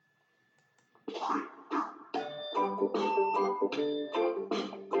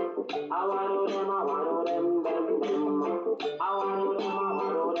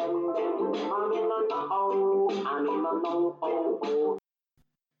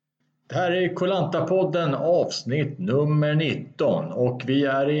Det här är Lantapodden avsnitt nummer 19 och vi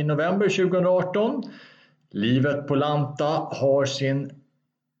är i november 2018. Livet på Lanta har sin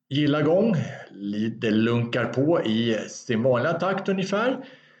gilla gång. Det lunkar på i sin vanliga takt ungefär.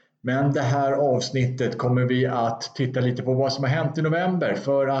 Men det här avsnittet kommer vi att titta lite på vad som har hänt i november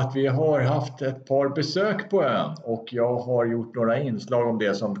för att vi har haft ett par besök på ön och jag har gjort några inslag om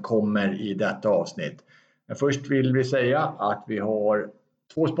det som kommer i detta avsnitt. Men först vill vi säga att vi har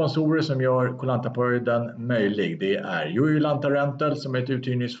 2 sponsorer som gör Lantapodden möjlig. Det är Lanta Rental som är ett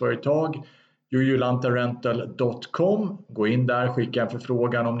uthyrningsföretag. lantarental.com. Gå in där, skicka en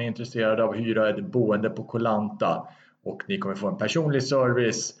förfrågan om ni är intresserade av att hyra ett boende på Lanta. Och ni kommer få en personlig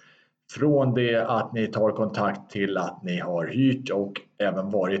service från det att ni tar kontakt till att ni har hyrt och även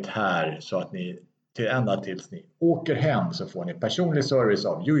varit här. Så att ni ända tills ni åker hem så får ni personlig service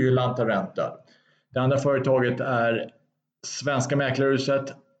av Lanta Rental. Det andra företaget är Svenska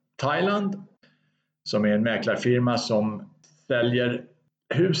mäklarhuset Thailand som är en mäklarfirma som säljer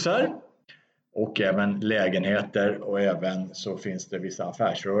hus här och även lägenheter och även så finns det vissa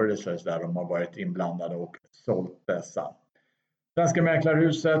affärsrörelser där de har varit inblandade och sålt dessa. Svenska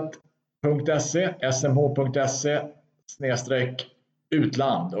mäklarhuset.se,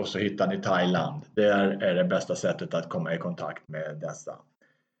 smh.se/utland och så hittar ni Thailand. Det är det bästa sättet att komma i kontakt med dessa.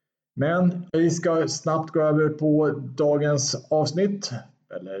 Men vi ska snabbt gå över på dagens avsnitt,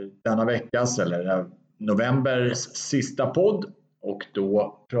 eller denna veckas, eller novembers sista podd. Och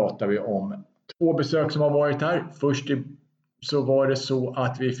då pratar vi om 2 besök som har varit här. Först så var det så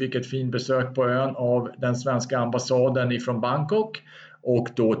att vi fick ett Finbesök på ön av den svenska ambassaden ifrån Bangkok. Och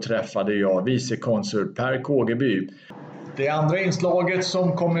då träffade jag vicekonsul Per Kågeby. Det andra inslaget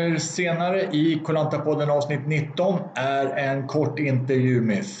som kommer senare i Lantapodden avsnitt 19 är en kort intervju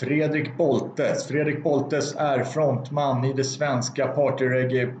med Fredrik Boltes. Fredrik Boltes är frontman i det svenska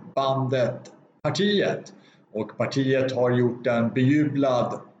partyreggae-bandet Partiet. Och partiet har gjort en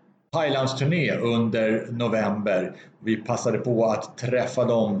bejublad Thailandsturné under november. Vi passade på att träffa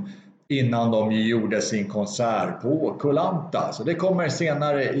dem innan de gjorde sin konsert på Lanta. Så det kommer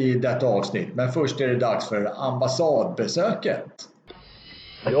senare i detta avsnitt. Men först är det dags för ambassadbesöket.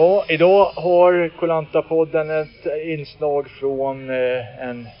 Ja, idag har Lantapodden ett inslag från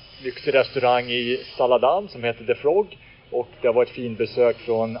en lyxig restaurang i Saladan som heter The Frog. Och det var ett fint besök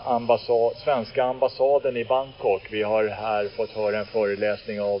från svenska ambassaden i Bangkok. Vi har här fått höra en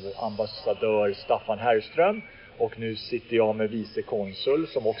föreläsning av ambassadör Staffan Herrström. Och nu sitter jag med vicekonsul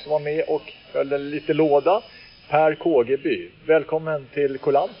som också var med och höll en lite låda. Per Kågeby, välkommen till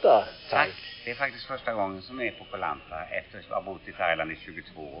Lanta. Tack, det är faktiskt första gången som jag är på Lanta efter att ha bott i Thailand i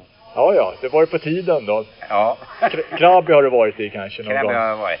 22 år. Ja, det var på tiden då. Ja. Krabi har du varit i kanske någon gång. Krabi har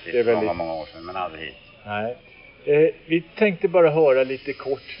jag varit i för många år sedan, men aldrig hit. Nej. Vi tänkte bara höra lite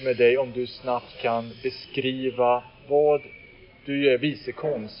kort med dig om du snabbt kan beskriva vad du är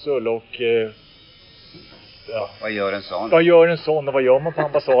vicekonsul och vad gör en sån? Vad gör en sån och vad gör man på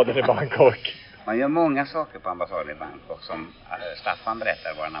ambassaden i Bangkok? Man gör många saker på ambassaden i Bangkok. Som Staffan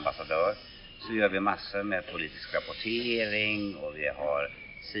berättar, vår ambassadör, så gör vi massor med politisk rapportering och vi har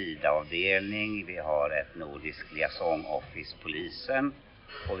SIDA-avdelning, vi har ett nordisk liaison office polisen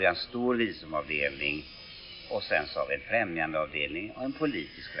och vi har en stor visumavdelning. Och sen så har vi en främjandeavdelning och en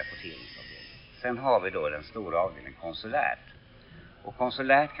politisk rapporteringsavdelning. Sen har vi då den stora avdelningen konsulärt. Och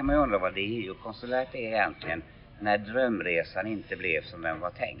konsulärt kan man ju undra vad det är. Och konsulärt är egentligen när drömresan inte blev som den var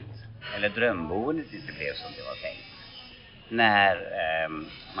tänkt. Eller drömboendet inte blev som det var tänkt. När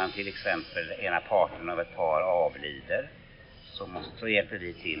man till exempel ena parten av ett par avlider. Så hjälper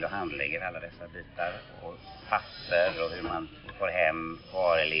vi till och handlägger alla dessa bitar. Och papper och hur man får hem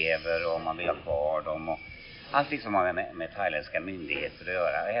kvarelever och om man vill ha kvar dem. Och allt som har med thailändska myndigheter att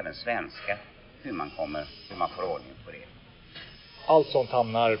göra, och även svenska, hur man får ordning på det. Allt sånt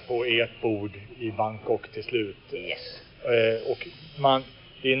hamnar på ert bord i Bangkok till slut. Yes. Och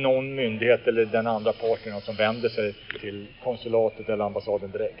det är någon myndighet eller den andra parten som vänder sig till konsulatet eller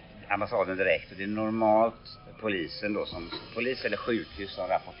ambassaden direkt? Ambassaden direkt, och det är normalt polisen då, som polis eller sjukhus som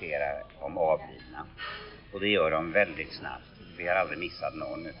rapporterar om avlidna. Och det gör de väldigt snabbt. Vi har aldrig missat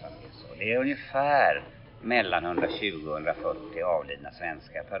någon utan det. Så det är ungefär mellan 120 och 140 avlidna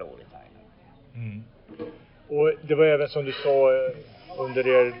svenskar per år i Thailand. Mm. Och det var även som du sa under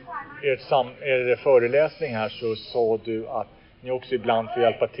er föreläsning här, så sa du att ni också ibland får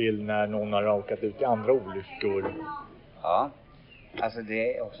hjälpa till när någon har råkat ut i andra olyckor. Ja, alltså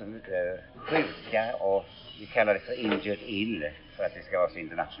det är också lite sjuka och vi kallar det för injured ill för att det ska vara så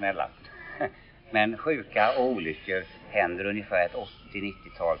internationella. Men sjuka och olyckor händer ungefär ett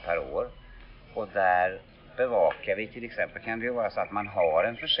 80-90-tal per år. Och där bevakar vi, till exempel kan det ju vara så att man har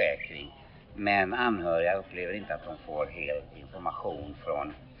en försäkring. Men anhöriga upplever inte att de får hel information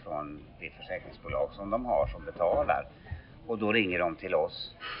från det försäkringsbolag som de har som betalar. Och då ringer de till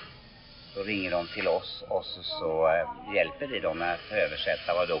oss. Och så hjälper vi dem med att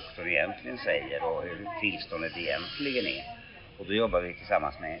översätta vad doktorn egentligen säger och hur tillståndet egentligen är. Och då jobbar vi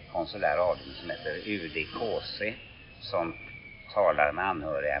tillsammans med konsulär avdelning som heter UDKC som talar med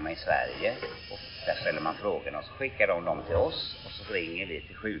anhöriga med i Sverige. Och där ställer man frågorna och så skickar de dem till oss och så ringer vi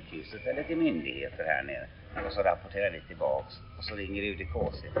till sjukhuset eller till myndigheter här nere. Och så rapporterar vi tillbaks och så ringer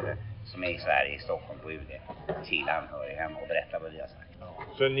UDKC som är i Sverige, i Stockholm på UD, till anhöriga och berättar vad vi har sagt.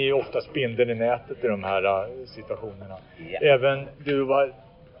 Så ni är ofta spindeln i nätet i de här situationerna. Ja. Även du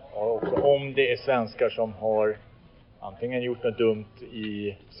också, om det är svenskar som har antingen gjort något dumt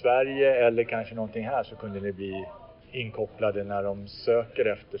i Sverige eller kanske någonting här, så kunde ni bli inkopplade när de söker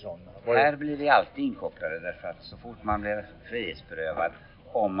efter sådana. Här blir vi alltid inkopplade därför att så fort man blir frihetsberövad,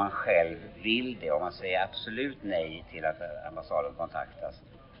 om man själv vill det, om man säger absolut nej till att ambassaden kontaktas,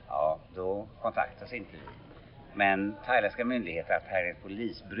 ja då kontaktas inte vi. Men thailändska myndigheter, att här är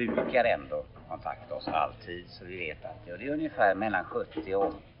polis, brukar ändå kontakta oss alltid, så vi vet att det är ungefär mellan 70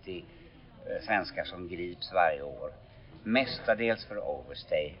 och 80 svenskar som grips varje år. Mestadels för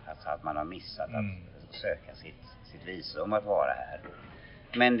overstay, alltså att man har missat att söka sitt visum att vara här.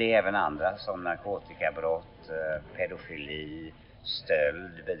 Men det är även andra som narkotikabrott, pedofili,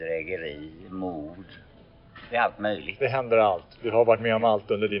 stöld, bedrägeri, mord. Det är allt möjligt. Det händer allt. Du har varit med om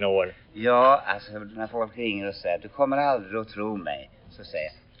allt under dina år. Ja, alltså när folk ringer och säger du kommer aldrig att tro mig, så säger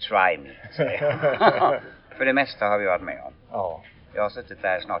jag try me. För det mesta har vi varit med om. Ja. Jag har suttit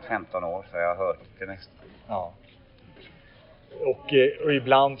där snart 15 år så jag har hört det mesta. Ja. Och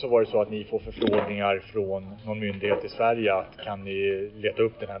ibland så var det så att ni får förfrågningar från någon myndighet i Sverige att kan ni leta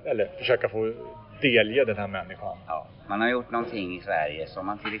upp den här, eller försöka få delge den här människan. Ja, man har gjort någonting i Sverige som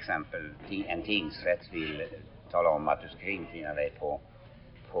man till exempel, en tingsrätt vill tala om att du ska infinna dig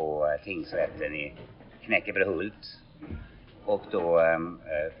på tingsrätten i Knäckebrehult. Och då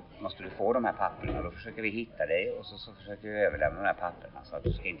måste du få de här papperna. Då försöker vi hitta dig och så försöker vi överlämna de här papperna så att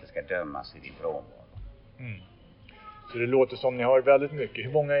du inte ska dömas i din frånvaro. Mm. Så det låter som ni har väldigt mycket.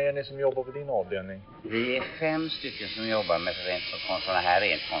 Hur många är ni som jobbar på din avdelning? Vi är 5 stycken som jobbar med sådana här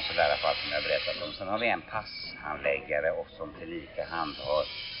rent konsulära fall som jag berättat om. Sen har vi en passhandläggare och som tillika handhar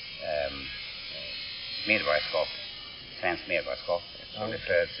medborgarskap, svensk medborgarskap. Så det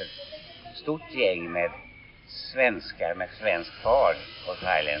föds ett stort gäng med svenskar med svensk far och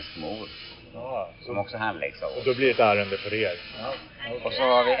thailändsk mor. Ja, som också handläggs av oss. Och då blir det ett ärende för er. Ja. Okay. Och så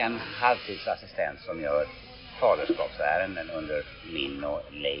har vi en halvtidsassistent som gör faderskapsärenden under min och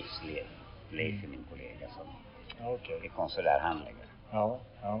Leifs ledning. Leif är min kollega som är konsulär handläggare. Ja,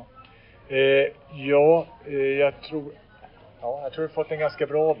 ja. Jag tror jag har fått en ganska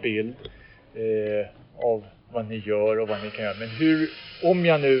bra bild av vad ni gör och vad ni kan göra. Men om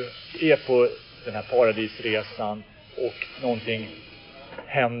jag nu är på den här paradisresan och någonting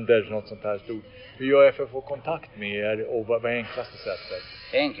händer, något sånt här stort, hur gör jag för att få kontakt med er och vad är enklaste sättet?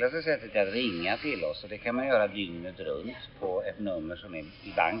 Det enklaste sättet är att ringa till oss och det kan man göra dygnet runt på ett nummer som är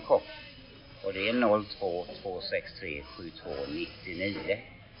i Bangkok. Och det är 02 263 7299.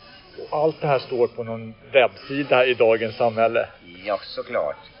 Och allt det här står på någon webbsida i dagens samhälle? Ja,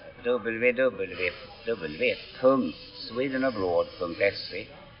 såklart. www.swedenabroad.se.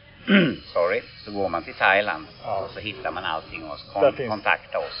 Sorry, så går man till Thailand och så hittar man allting och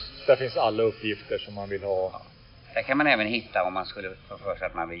kontakta oss. Där finns alla uppgifter som man vill ha. Ja. Där kan man även hitta, om man skulle få för sig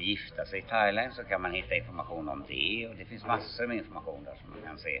att man vill gifta sig i Thailand, så kan man hitta information om det. Och det finns massor med information där som man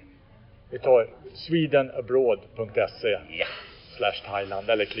kan se. Vi tar swedenabroad.se /Thailand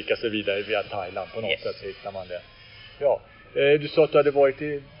eller klicka sig vidare via Thailand på något sätt så hittar man det. Ja, du sa att du hade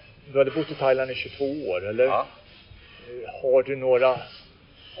bott i Thailand i 22 år, eller? Ja. Har du några,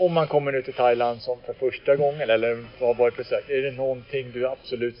 om man kommer nu till Thailand som för första gången eller har varit besök, är det någonting du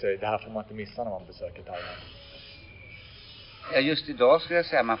absolut säger, det här får man inte missa när man besöker Thailand? Ja, just idag skulle jag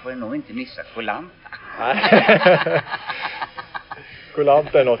säga att man får nog inte missa Koh Lanta. Koh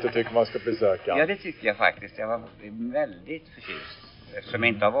Lanta är något jag tycker man ska besöka. Ja, det tycker jag faktiskt. Jag var väldigt förtjust. Eftersom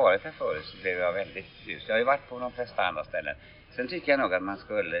jag inte har varit här förut så blev jag väldigt förtjust. Jag har ju varit på de flesta andra ställen. Sen tycker jag nog att man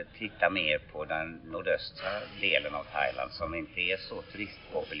skulle titta mer på den nordöstra delen av Thailand som inte är så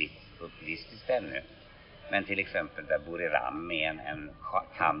turistpopulistisk ännu. Men till exempel där Buriram är en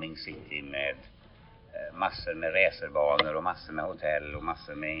coming city med massor med racerbanor och massor med hotell och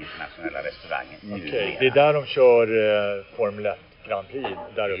massor med internationella restauranger. Okej, det är där de kör Formel 1 Grand Prix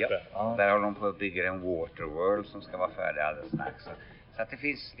där uppe. Ja. Där håller de på att bygga en Waterworld som ska vara färdig alldeles strax. Så att det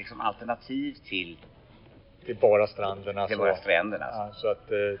finns liksom alternativ till bara stränderna. Ja, så att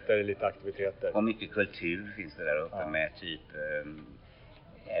där är lite aktiviteter. Och mycket kultur finns det där uppe med typ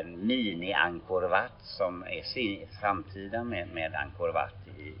en mini-Angkor Wat som är samtida med Angkor Wat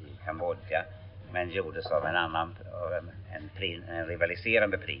i Kambodja. Men gjordes av en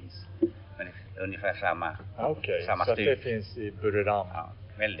rivaliserande prins. Men ungefär samma så stil. Det finns i Buriram. Ja,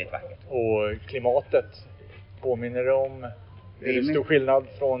 väldigt vackert. Och klimatet påminner det om... Är det stor skillnad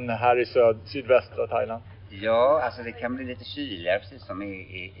från här i sydvästra Thailand? Ja, alltså det kan bli lite kyligare, precis som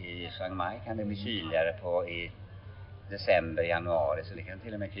i Chiang Mai kan det bli kyligare i december, januari. Så det kan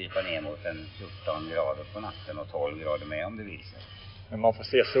till och med krypa ner mot 14 grader på natten och 12 grader med om det vill sig. Men man får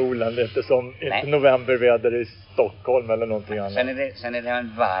se solen lite som inte novemberväder i Stockholm eller någonting annat. Sen är det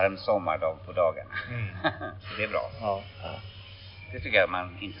en varm sommardag på dagarna. Så det är bra. Ja. Det tycker jag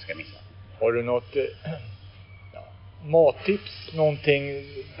man inte ska missa. Har du något mattips? Någonting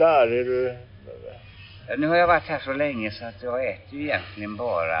där? Är du... Nu har jag varit här så länge så att jag äter ju egentligen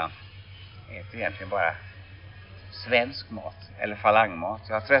bara svensk mat. Eller falangmat.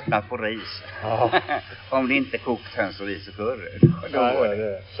 Jag har tröttnat på ris. Om det inte är kokt höns och ris och curry.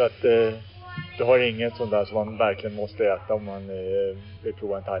 Så att du har inget sånt där som man verkligen måste äta om man vill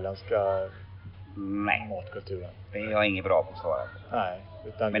prova den thailändska matkulturen? Det är jag inget bra på att svara på. Nej.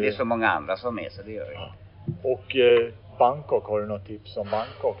 Men det är så många andra som är så det gör jag. Och Bangkok, har du något tips om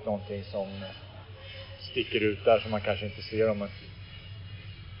Bangkok? Någonting som sticker ut där som man kanske inte ser om man...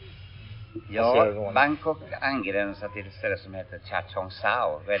 Ja, Bangkok angränsar till ett ställe som heter Chachong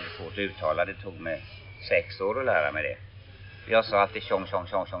Sao. Väldigt svårt att uttala, det tog mig 6 år att lära mig det. Jag sa alltid Chong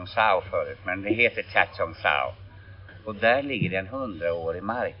Sao förut, men det heter Chachong Sao. Och där ligger det en 100-årig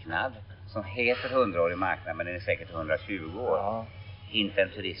marknad som heter 100-årig marknad, men den är säkert 120 år. Ja. Inte en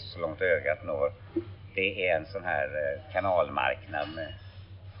turist så långt ögat når. Det är en sån här kanalmarknad med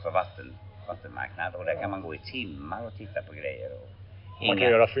vattenmarknad, och där kan man gå i timmar och titta på grejer. Man kan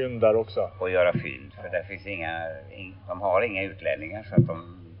göra fynd där också. Och göra fynd, för där finns de har inga utlänningar, så att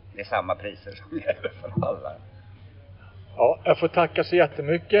det är samma priser som gäller för alla. Ja, jag får tacka så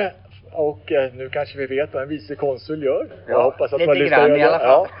jättemycket. Och nu kanske vi vet vad en vice konsul gör. Jag hoppas att man lyssnar i alla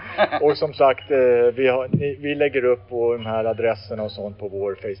fall. Ja. Och som sagt, vi lägger upp på de här adresserna och sånt på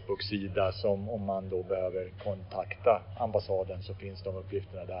vår Facebook-sida, som om man då behöver kontakta ambassaden så finns de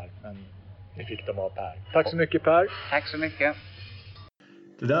uppgifterna där. Men ni fick dem av Per. Tack så mycket, Per. Tack så mycket.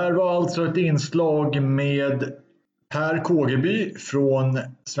 Det där var alltså ett inslag med Per Kågeby från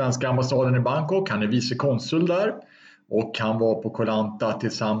svenska ambassaden i Bangkok. Han är vice konsul där. Och han var på Koh Lanta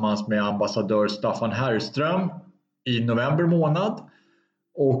tillsammans med ambassadör Staffan Herrström i november månad.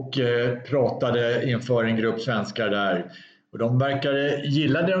 Och pratade inför en grupp svenskar där. Och de verkade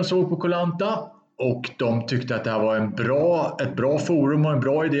gilla det de såg på Koh Lanta. Och de tyckte att det här var ett bra forum och en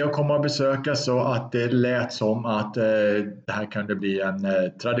bra idé att komma och besöka. Så att det lät som att det här kunde bli en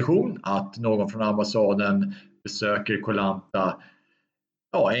tradition. Att någon från ambassaden besöker Koh Lanta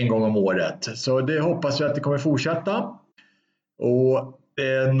en gång om året. Så det hoppas vi att det kommer fortsätta. Och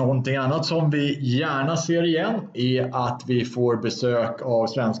någonting annat som vi gärna ser igen är att vi får besök av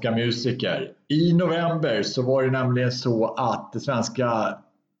svenska musiker. I november så var det nämligen så att det svenska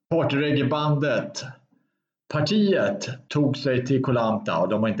partyreggaebandet Partiet tog sig till Koh Lanta. Och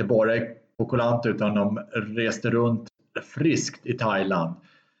de var inte bara på Koh Lanta utan de reste runt friskt i Thailand.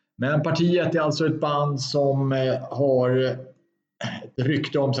 Men Partiet är alltså ett band som har ett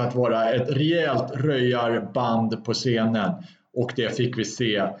rykte om sig att vara ett rejält röjarband på scenen. Och det fick vi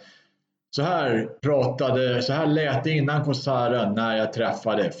se. Så här lät det innan konserten när jag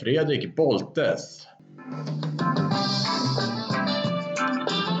träffade Fredrik Boltes.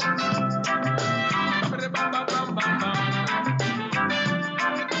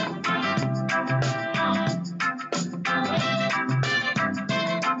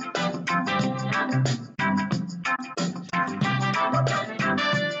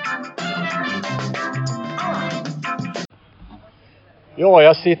 Ja,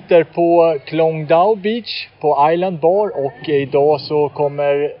 jag sitter på Klong Dao Beach på Island Bar och idag så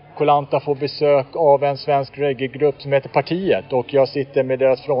kommer Koh Lanta få besök av en svensk reggae-grupp som heter Partiet, och jag sitter med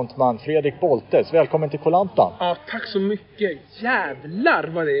deras frontman Fredrik Boltes. Välkommen till Koh Lanta. Ja, tack så mycket. Jävlar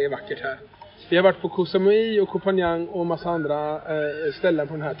vad det är vackert här. Vi har varit på Koh Samui och Koh Phangan och massa andra ställen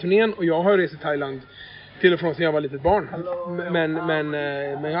på den här turnén, och jag har rest i Thailand till och från sedan jag var litet barn. Men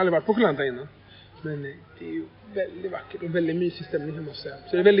jag har aldrig varit på Koh Lanta innan. Men det är ju väldigt vackert och väldigt mysig stämning, jag måste säga.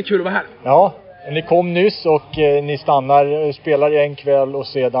 Så det är väldigt kul att vara här. Ja, ni kom nyss och ni stannar, spelar en kväll och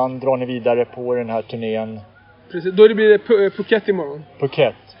sedan drar ni vidare på den här turnén Precis. Då blir det Phuket imorgon.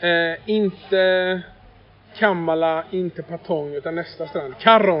 Phuket. Inte Kammala, inte Patong, utan nästa strand.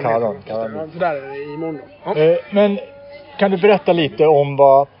 Karon. Karon. Så där är det imorgon. Ja. Men kan du berätta lite om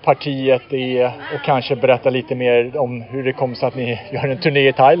vad partiet är och kanske berätta lite mer om hur det kommer sig att ni gör en turné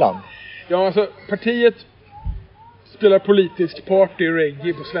i Thailand? Ja, alltså partiet spelar politisk party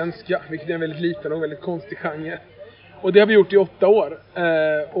reggae på svenska, vilket är en väldigt liten och väldigt konstig genre. Och det har vi gjort i 8 år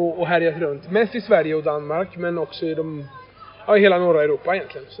och härjat runt. Mest i Sverige och Danmark, men också i hela norra Europa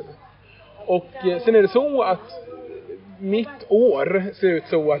egentligen. Och sen är det så att mitt år ser ut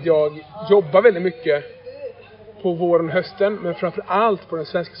så att jag jobbar väldigt mycket på våren och hösten, men framför allt på den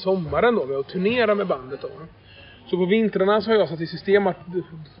svenska sommaren då, med att turnera med bandet då. Så på vintrarna så har jag satt i system att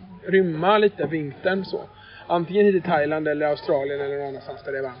rymma lite vintern så. Antingen hit i Thailand eller Australien eller någon annanstans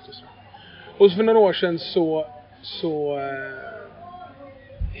där det är varmt och så. Och så för några år sedan så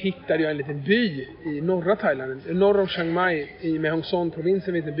hittade jag en liten by i norra Thailand, norr om Chiang Mai i Mae Hong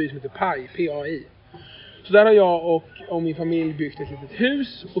Son-provinsen, en by som heter Pai, P-A-I. Så där har jag och min familj byggt ett litet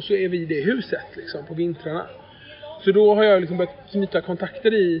hus, och så är vi i det huset liksom på vintrarna. Så då har jag liksom börjat knyta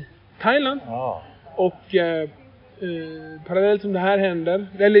kontakter i Thailand. Och parallellt som det här händer,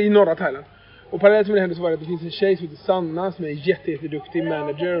 eller i norra Thailand. Och parallellt som det händer så var det att det finns en tjej som heter Sanna som är jätteduktig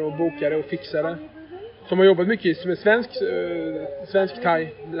manager och bokare och fixare. Som har jobbat mycket som en svensk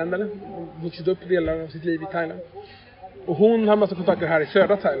thailändare. Vuxit upp delar av sitt liv i Thailand. Och hon har massa kontakter här i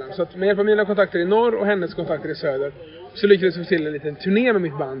södra Thailand. Så att med hjälp av mina kontakter i norr och hennes kontakter i söder så lyckades vi få till en liten turné med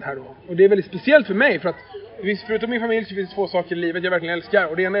mitt band här då. Och det är väldigt speciellt för mig för att förutom min familj så finns det 2 saker i livet jag verkligen älskar.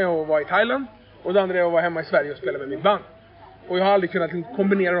 Och det ena är att vara i Thailand och det andra är att vara hemma i Sverige och spela med mitt band. Och jag har aldrig kunnat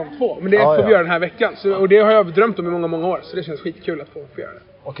kombinera de 2. Men det får vi göra den här veckan. Och det har jag drömt om i många år. Så det känns skitkul att få göra det.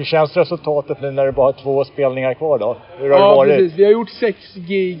 Och hur känns resultatet nu när det bara är 2 spelningar kvar då? Hur har det varit? Precis. Vi har gjort 6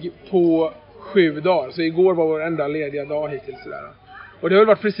 gig på 7 dagar. Så igår var vår enda lediga dag hittills. Sådär. Och det har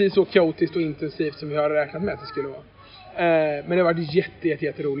varit precis så kaotiskt och intensivt som vi har räknat med att det skulle vara. Men det har varit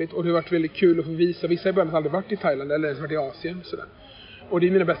jätteroligt. Och det har varit väldigt kul att få visa. Vissa i början har aldrig varit i Thailand eller ens varit i Asien. Sådär. Och det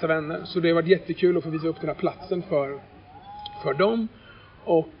är mina bästa vänner. Så det har varit jättekul att få visa upp den här platsen för dem.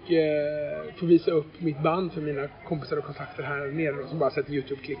 Och få visa upp mitt band för mina kompisar och kontakter här nere som bara sett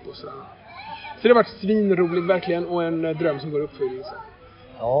YouTube-klipp och sådär. Så det har varit svinroligt verkligen och en dröm som går i uppfyllelse.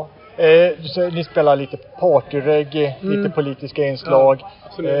 Ja, så ni spelar lite partyreggae, lite politiska inslag.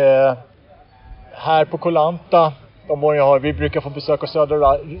 Ja, här på Lanta, vi brukar få besöka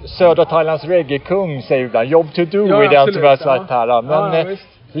södra Thailands reggae-kung, säger vi ibland. Job to do i den som jag har sagt här. Men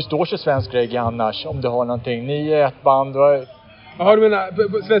hur står sig svensk reggae annars, om du har någonting? Ni är ett band och... Jaha, du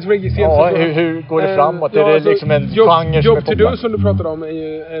menar svensk reggae-scen? Ja, hur går det framåt? Är det liksom en genre som är Job to do som du pratade om har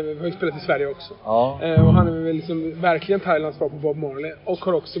ju spelat i Sverige också. Ja. Och han är väl liksom verkligen Thailands svar på Bob Marley. Och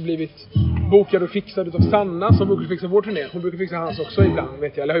har också blivit bokad och fixad utav Sanna som brukar fixa vår turné. Hon brukar fixa hans också ibland,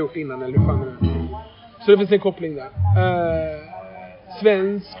 vet jag. Eller har gjort innan, eller hur fan det är. Så det finns en koppling där.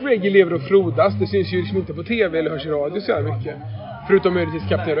 Svensk reggae lever och frodas. Det syns ju liksom inte på tv eller hörs i radio så här mycket. Förutom möjligtvis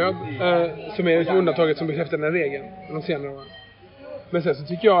Kapten Röd. Som är liksom undantaget som bekräftar den här regeln. De senare åren. Men sen så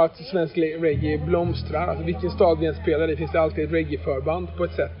tycker jag att svensk reggae blomstrar. Alltså vilken stad vi än spelar i finns det alltid ett reggae-förband på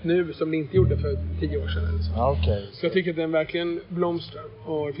ett sätt nu som det inte gjorde för 10 år sedan. Eller så. Okay. Så jag tycker att den verkligen blomstrar.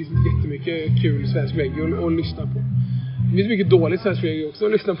 Och det finns jättemycket kul svensk reggae att lyssna på. Det finns mycket dåligt svensk reggae också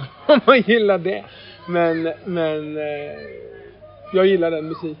att lyssna på om man gillar det. Men jag gillar den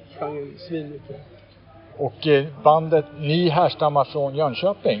musikgenren svinmycket. Och bandet, ni härstammar från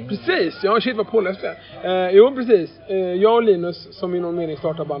Jönköping? Precis, shit vad påläst det. Jo, precis. Jag och Linus, som i någon mening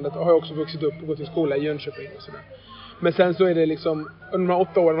startar bandet, har också vuxit upp och gått i skola i Jönköping och sådär. Men sen så är det liksom, under de här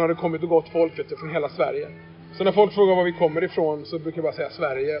 8 åren har det kommit och gått folk från hela Sverige. Så när folk frågar var vi kommer ifrån så brukar jag bara säga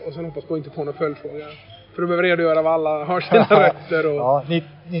Sverige och sen hoppas på inte få några följdfrågor. För då behöver redogöra vad alla har sina rötter. Och... Ja, ni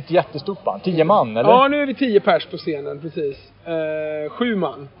är ett jättestort band. 10 man, eller? Ja, nu är vi 10 pers på scenen, precis. 7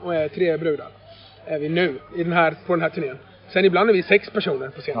 man och 3 brudar. Är vi nu på den här turnén. Sen ibland är vi 6 personer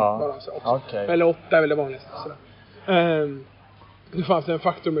på scenen. Bara, så också. Okay. Eller 8 är väl det vanligaste. Det fanns en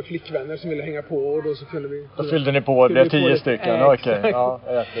faktor med flickvänner som ville hänga på och då så kunde vi... Då fyllde ni på, det blev 10 stycken. Okej. Ja,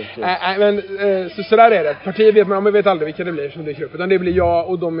 men så där är det. Partiet vet man vet aldrig vilka det blir som dyker upp. Utan det blir jag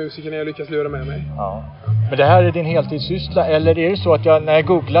och de musikerna jag lyckas lura med mig. Ja. Men det här är din heltidssyssla, eller är det så att när jag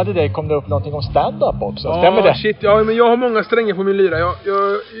googlade dig kom det upp någonting om stand-up också? Stämmer det? Shit, men jag har många strängar på min lyra.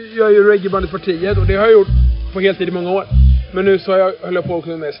 Jag är ju reggaebandet partiet och det har jag gjort på heltid i många år. Men nu så håller jag på också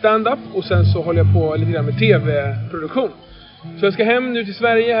med stand-up och sen så håller jag på lite grann med tv-produktion. Så jag ska hem nu till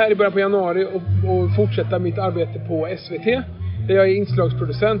Sverige här i början på januari och fortsätta mitt arbete på SVT. Där jag är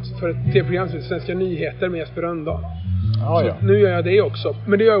inslagsproducent för ett tv-program som heter Svenska Nyheter med Jesper Rönndahl. Ja, ja. Nu gör jag det också.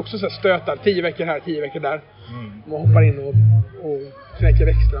 Men det gör jag också så här stötar. 10 veckor här, 10 veckor där. Man hoppar in och knäcker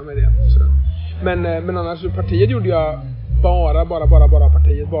extra med det. Men annars partiet gjorde jag bara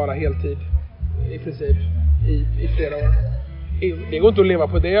partiet. Bara heltid. I princip. I flera år. Det går inte att leva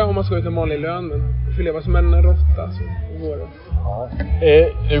på det om man ska ut en vanlig lön. Men man får leva som en råtta så går det. Ja.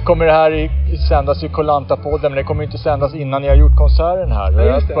 Nu kommer det här sändas i Lantapodden, men det kommer inte sändas innan ni har gjort konserten här.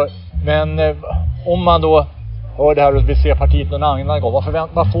 Ja, just det. Men om man då hör det här och vill se partiet någon annan gång,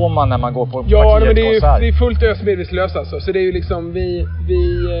 vad får man när man går på partiets konsert? Det är fullt ösmedvetslöst alltså. Så det är ju liksom,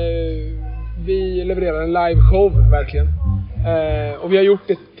 vi levererar en live-show verkligen. Och vi har gjort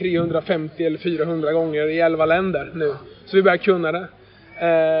det 350 eller 400 gånger i 11 länder nu. Så vi börjar kunna det.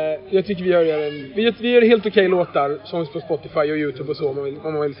 Jag tycker vi gör helt okej låtar som på Spotify och YouTube och så om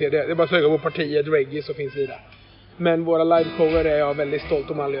man vill se det. Det är bara att söka på partiet reggae så finns vi där. Men våra liveshower är jag väldigt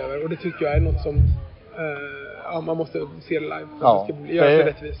stolt om alla över. Och det tycker jag är något som man måste se det live för att det ska göra det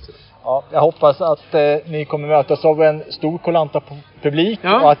rättvist. Ja, jag hoppas att ni kommer mötas av en stor Lanta-publik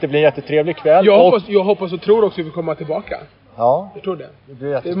och att det blir en jättetrevlig kväll. Jag hoppas och tror också att vi kommer tillbaka. Ja. Jag tror det.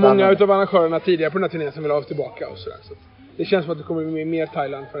 Det är många utav arrangörerna tidigare på den här turnén som vill ha oss tillbaka och sådär. Så det känns som att det kommer bli mer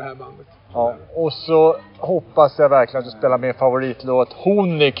Thailand för det här bandet. Ja, och så hoppas jag verkligen att du spelar min favoritlåt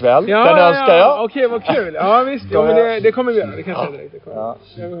Hon ikväll. Den önskar jag. Okej, vad kul. Ja, visst. Ja, men det kommer vi göra. Det kan jag säga direkt. Ja,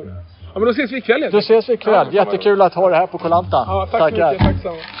 men då ses vi ikväll. Då ses vi ikväll. Jättekul att ha det här på Lanta. Ja, tack så mycket. Tack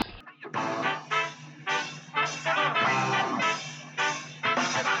så mycket.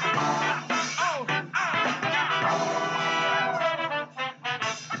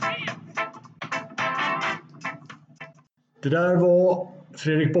 Det där var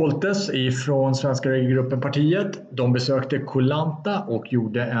Fredrik Boltes ifrån svenska reggaegruppen Partiet. De besökte Lanta och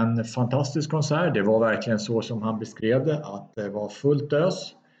gjorde en fantastisk konsert. Det var verkligen så som han beskrev det, att det var fullt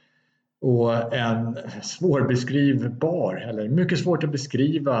ös. Och en svårbeskrivbar, eller mycket svårt att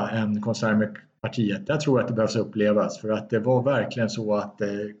beskriva en konsert med Partiet. Jag tror att det behövs upplevas, för att det var verkligen så att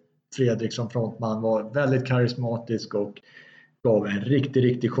Fredrik som frontman var väldigt karismatisk och gav en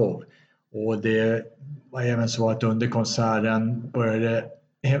riktig show. Och det var även så att under konserten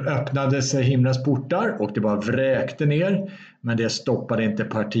öppnade sig himlens portar och det bara vräkte ner. Men det stoppade inte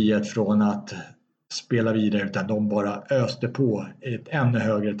Partiet från att spela vidare, utan de bara öste på i ett ännu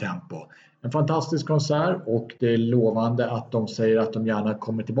högre tempo. En fantastisk konsert, och det är lovande att de säger att de gärna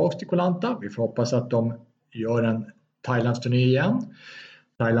kommer tillbaka till Lanta. Vi får hoppas att de gör en Thailandsturné igen.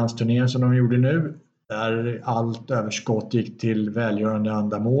 Thailandsturnén som de gjorde nu, där allt överskott gick till välgörande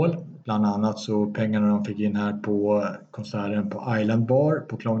ändamål. Bland annat så pengarna de fick in här på konserten på Island Bar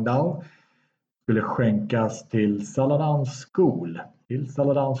på Klong Dao skulle skänkas till Saladan School. Till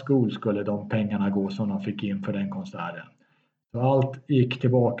Saladan School skulle de pengarna gå som de fick in för den konserten. Så allt gick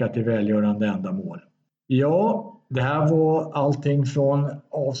tillbaka till välgörande ändamål. Ja, det här var allting från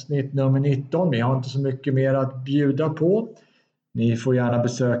avsnitt nummer 19. Vi har inte så mycket mer att bjuda på. Ni får gärna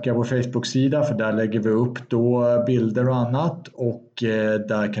besöka vår Facebook-sida, för där lägger vi upp då bilder och annat. Och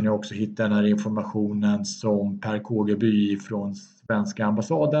där kan ni också hitta den här informationen som Per Kågeby från svenska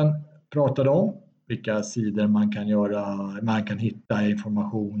ambassaden pratade om. Vilka sidor man kan hitta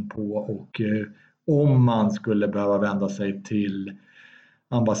information på, och om man skulle behöva vända sig till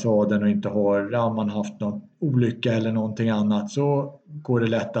ambassaden och inte man haft någon olycka eller någonting annat, så går det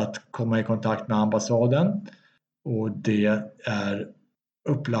lätt att komma i kontakt med ambassaden. Och det är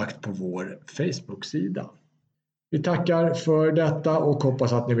upplagt på vår Facebook-sida. Vi tackar för detta och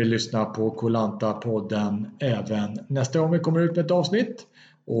hoppas att ni vill lyssna på Lantapodden även nästa gång vi kommer ut med ett avsnitt.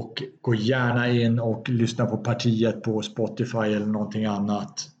 Och gå gärna in och lyssna på Partiet på Spotify eller någonting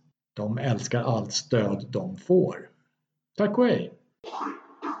annat. De älskar allt stöd de får. Tack och hej!